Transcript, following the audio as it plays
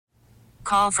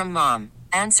Call from mom.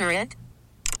 Answer it.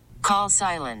 Call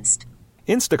silenced.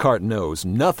 Instacart knows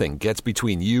nothing gets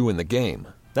between you and the game.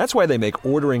 That's why they make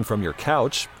ordering from your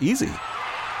couch easy.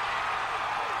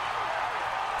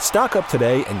 Stock up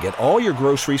today and get all your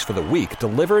groceries for the week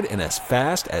delivered in as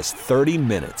fast as 30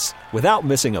 minutes without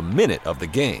missing a minute of the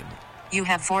game. You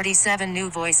have 47 new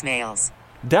voicemails.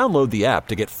 Download the app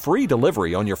to get free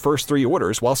delivery on your first 3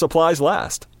 orders while supplies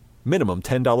last. Minimum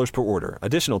 $10 per order.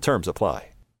 Additional terms apply.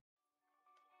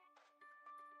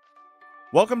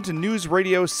 Welcome to News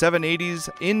Radio 780's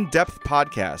In-Depth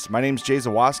Podcast. My name's Jay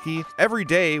Zawaski. Every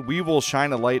day, we will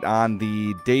shine a light on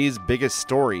the day's biggest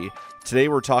story. Today,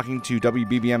 we're talking to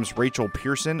WBBM's Rachel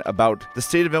Pierson about the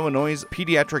state of Illinois'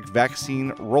 pediatric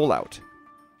vaccine rollout.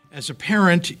 As a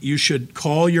parent, you should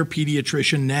call your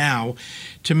pediatrician now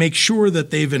to make sure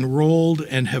that they've enrolled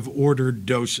and have ordered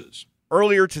doses.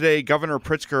 Earlier today, Governor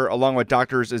Pritzker, along with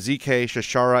Doctors Ezike,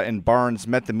 Shashara, and Barnes,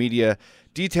 met the media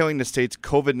detailing the state's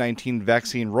COVID-19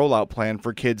 vaccine rollout plan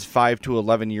for kids 5 to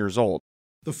 11 years old.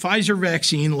 The Pfizer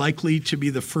vaccine, likely to be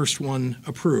the first one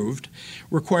approved,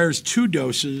 requires 2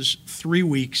 doses 3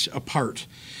 weeks apart.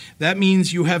 That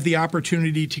means you have the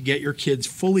opportunity to get your kids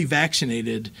fully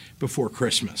vaccinated before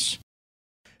Christmas.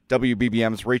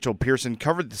 WBBM's Rachel Pierson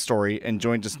covered the story and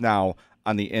joins us now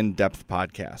on the In-Depth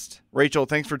Podcast. Rachel,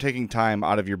 thanks for taking time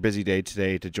out of your busy day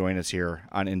today to join us here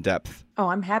on In-Depth. Oh,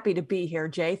 I'm happy to be here,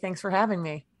 Jay. Thanks for having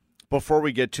me. Before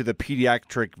we get to the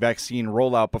pediatric vaccine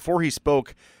rollout, before he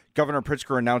spoke, Governor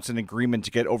Pritzker announced an agreement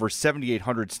to get over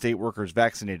 7,800 state workers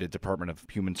vaccinated, Department of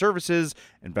Human Services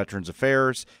and Veterans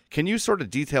Affairs. Can you sort of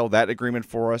detail that agreement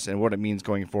for us and what it means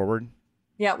going forward?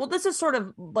 Yeah, well, this is sort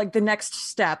of like the next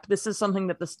step. This is something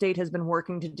that the state has been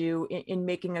working to do in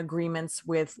making agreements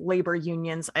with labor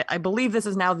unions. I believe this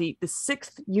is now the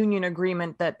 6th union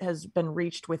agreement that has been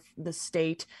reached with the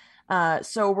state.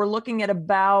 So we're looking at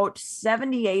about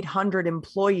 7,800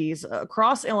 employees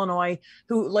across Illinois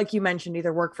who, like you mentioned,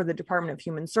 either work for the Department of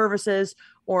Human Services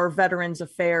or Veterans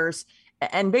Affairs.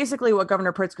 And basically what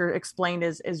Governor Pritzker explained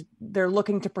is they're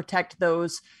looking to protect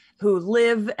those who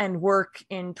live and work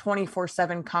in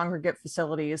 24/7 congregate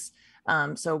facilities.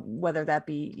 So whether that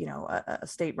be, a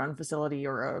state-run facility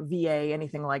or a VA,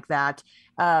 anything like that,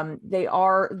 they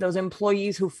are those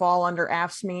employees who fall under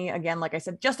AFSCME. Again, like I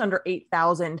said, just under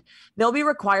 8,000. They'll be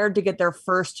required to get their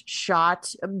first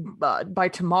shot by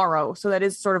tomorrow. So that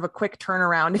is sort of a quick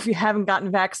turnaround. If you haven't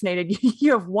gotten vaccinated,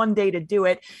 you have 1 day to do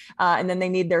it. And then they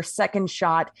need their second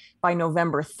shot by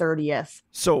November 30th.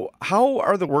 So how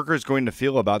are the workers going to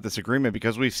feel about this agreement?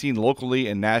 Because we've seen locally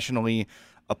and nationally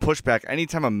a pushback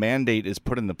anytime a mandate is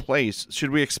put into place.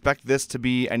 Should we expect this to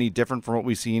be any different from what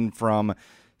we've seen from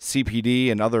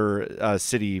CPD and other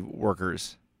city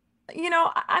workers?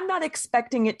 I'm not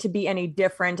expecting it to be any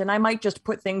different. And I might just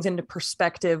put things into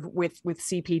perspective with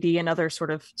CPD and other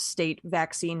sort of state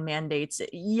vaccine mandates.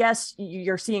 Yes,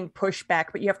 you're seeing pushback,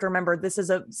 but you have to remember this is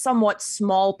a somewhat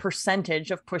small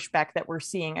percentage of pushback that we're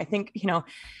seeing. I think,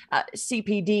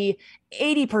 CPD,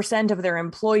 80% of their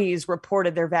employees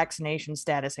reported their vaccination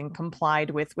status and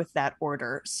complied with that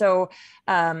order. So,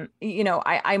 I'm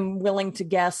willing to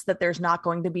guess that there's not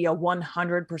going to be a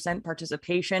 100%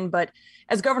 participation. But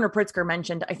as Governor Pritzker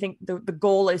mentioned, I think the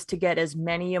goal is to get as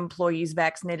many employees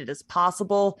vaccinated as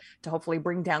possible to hopefully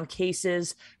bring down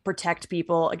cases, protect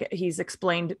people. He's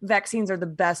explained vaccines are the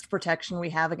best protection we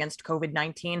have against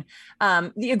COVID-19.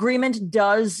 The agreement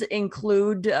does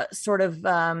include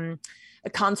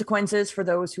consequences for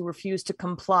those who refuse to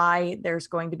comply. There's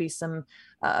going to be some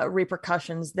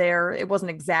repercussions there. It wasn't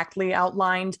exactly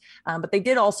outlined, but they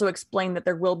did also explain that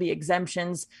there will be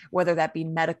exemptions, whether that be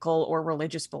medical or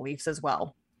religious beliefs as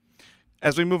well.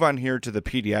 As we move on here to the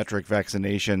pediatric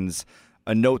vaccinations,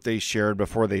 a note they shared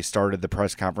before they started the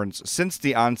press conference: since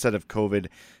the onset of COVID,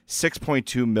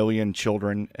 6.2 million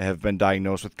children have been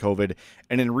diagnosed with COVID,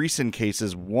 and in recent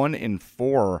cases, 1 in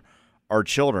 4 are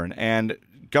children. And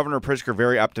Governor Pritzker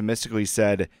very optimistically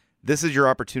said, this is your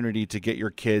opportunity to get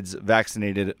your kids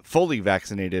vaccinated, fully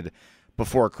vaccinated,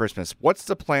 before Christmas. What's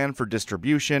the plan for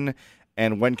distribution,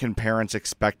 and when can parents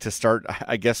expect to start,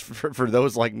 I guess, for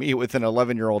those like me with an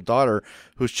 11-year-old daughter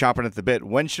who's chomping at the bit,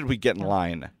 when should we get in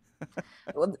line?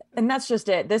 Well, and that's just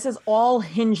it. This is all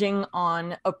hinging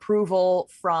on approval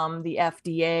from the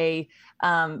FDA,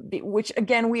 which,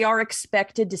 again, we are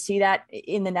expected to see that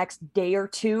in the next day or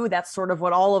two. That's sort of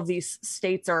what all of these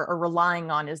states are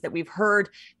relying on, is that we've heard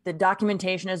the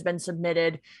documentation has been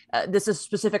submitted. This is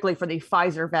specifically for the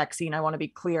Pfizer vaccine. I want to be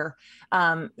clear.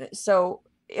 So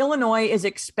Illinois is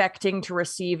expecting to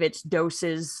receive its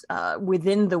doses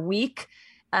within the week.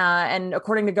 And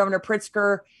according to Governor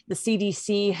Pritzker, the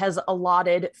CDC has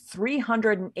allotted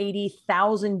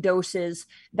 380,000 doses.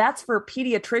 That's for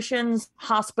pediatricians,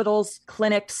 hospitals,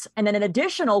 clinics, and then an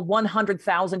additional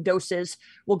 100,000 doses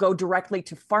will go directly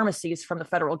to pharmacies from the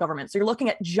federal government. So you're looking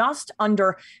at just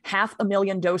under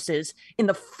 500,000 doses in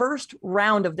the first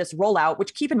round of this rollout,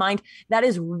 which, keep in mind, that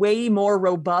is way more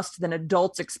robust than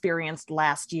adults experienced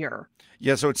last year.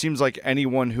 Yeah, so it seems like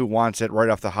anyone who wants it right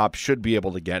off the hop should be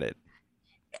able to get it.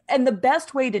 And the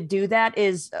best way to do that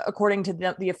is, according to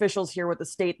the officials here with the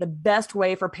state, the best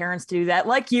way for parents to do that,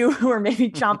 like you who are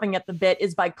maybe chomping at the bit,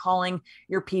 is by calling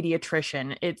your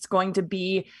pediatrician. It's going to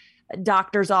be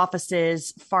doctors'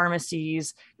 offices,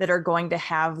 pharmacies that are going to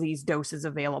have these doses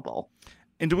available.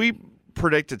 And do we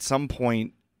predict at some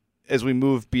point, as we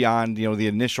move beyond, the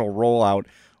initial rollout,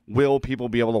 will people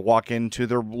be able to walk into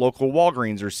their local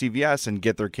Walgreens or CVS and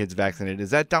get their kids vaccinated?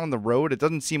 Is that down the road? It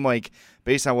doesn't seem like,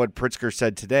 based on what Pritzker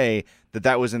said today,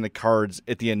 that was in the cards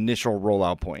at the initial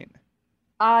rollout point.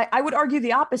 I would argue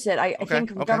the opposite. I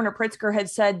think Governor Pritzker had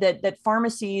said that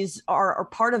pharmacies are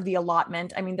part of the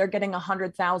allotment. I mean, they're getting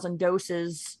 100,000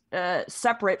 doses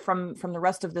separate from the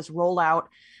rest of this rollout.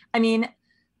 I mean,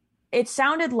 it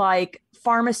sounded like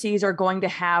pharmacies are going to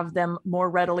have them more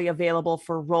readily available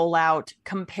for rollout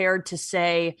compared to,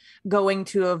 say, going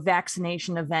to a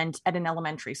vaccination event at an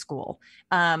elementary school.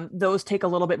 Those take a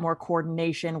little bit more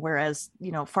coordination, whereas,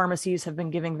 pharmacies have been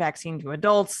giving vaccine to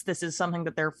adults. This is something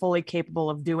that they're fully capable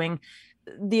of doing.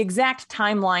 The exact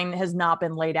timeline has not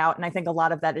been laid out, and I think a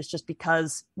lot of that is just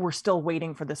because we're still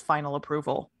waiting for this final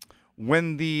approval.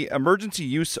 When the emergency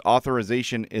use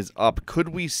authorization is up, could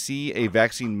we see a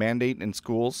vaccine mandate in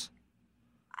schools?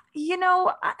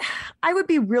 I would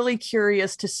be really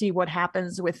curious to see what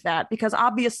happens with that, because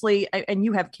obviously, and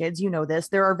you have kids, this,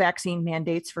 there are vaccine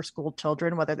mandates for school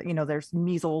children, whether, there's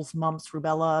measles, mumps,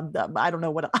 rubella. I don't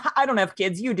know what, I don't have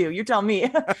kids. You do, you tell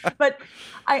me. But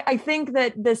I think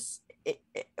that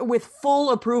with full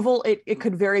approval, it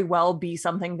could very well be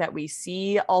something that we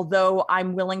see, although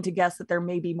I'm willing to guess that there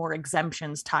may be more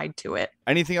exemptions tied to it.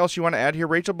 Anything else you want to add here,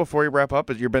 Rachel, before we wrap up?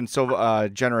 You've been so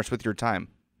generous with your time.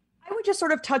 I would just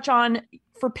sort of touch on,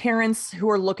 for parents who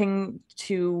are looking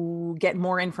to get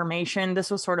more information, this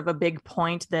was sort of a big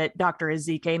point that Dr.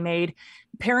 Ezike made.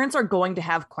 Parents are going to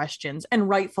have questions, and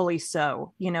rightfully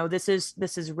so. This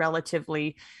is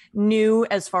relatively new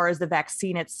as far as the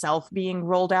vaccine itself being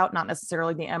rolled out, not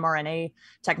necessarily the mRNA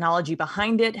technology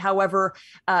behind it. However,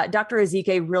 Dr.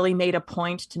 Ezike really made a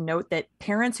point to note that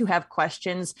parents who have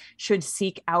questions should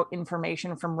seek out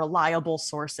information from reliable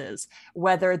sources,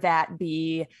 whether that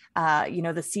be,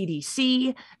 the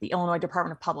CDC, the Illinois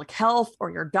Department of Public Health, or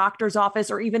your doctor's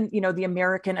office, or even, the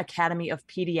American Academy of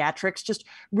Pediatrics. Just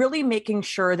really making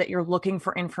sure that you're looking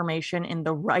for information in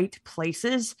the right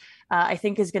places, I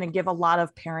think is going to give a lot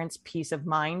of parents peace of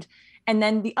mind. And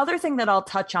then the other thing that I'll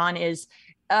touch on is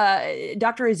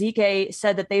Dr. Ezike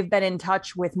said that they've been in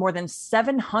touch with more than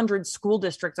 700 school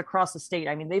districts across the state.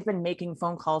 I mean, they've been making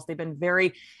phone calls. They've been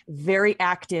very, very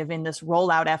active in this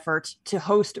rollout effort to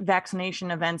host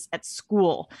vaccination events at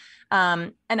school.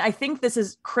 And I think this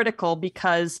is critical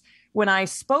because when I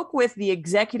spoke with the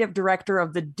executive director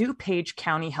of the DuPage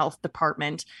County Health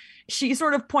Department, she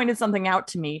sort of pointed something out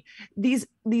to me. These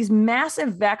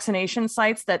massive vaccination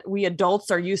sites that we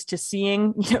adults are used to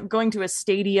seeing, going to a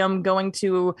stadium, going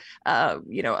to,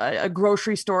 a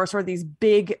grocery store, sort of these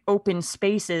big open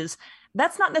spaces,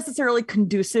 that's not necessarily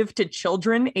conducive to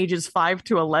children ages 5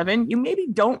 to 11. You maybe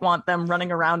don't want them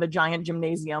running around a giant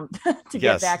gymnasium to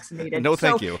get vaccinated. No,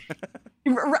 thank you.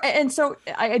 And so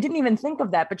I didn't even think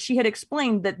of that, but she had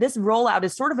explained that this rollout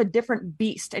is sort of a different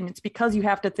beast, and it's because you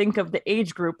have to think of the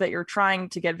age group that you're trying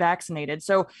to get vaccinated.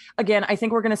 So again, I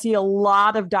think we're going to see a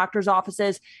lot of doctors'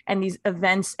 offices and these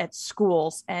events at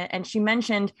schools. And she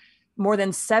mentioned more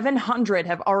than 700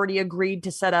 have already agreed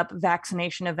to set up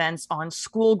vaccination events on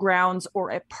school grounds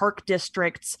or at park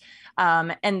districts.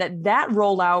 And that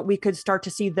rollout, we could start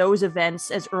to see those events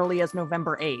as early as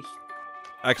November 8th.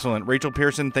 Excellent. Rachel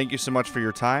Pierson, thank you so much for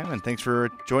your time, and thanks for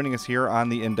joining us here on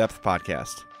the In-Depth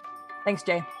Podcast. Thanks,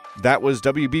 Jay. That was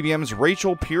WBBM's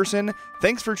Rachel Pierson.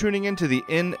 Thanks for tuning in to the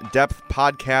In-Depth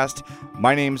Podcast.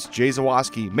 My name's Jay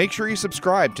Zawaski. Make sure you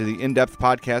subscribe to the In-Depth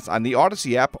Podcast on the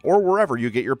Odyssey app or wherever you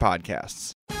get your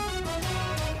podcasts.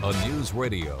 A News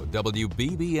Radio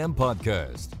WBBM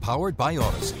podcast powered by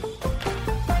Odyssey.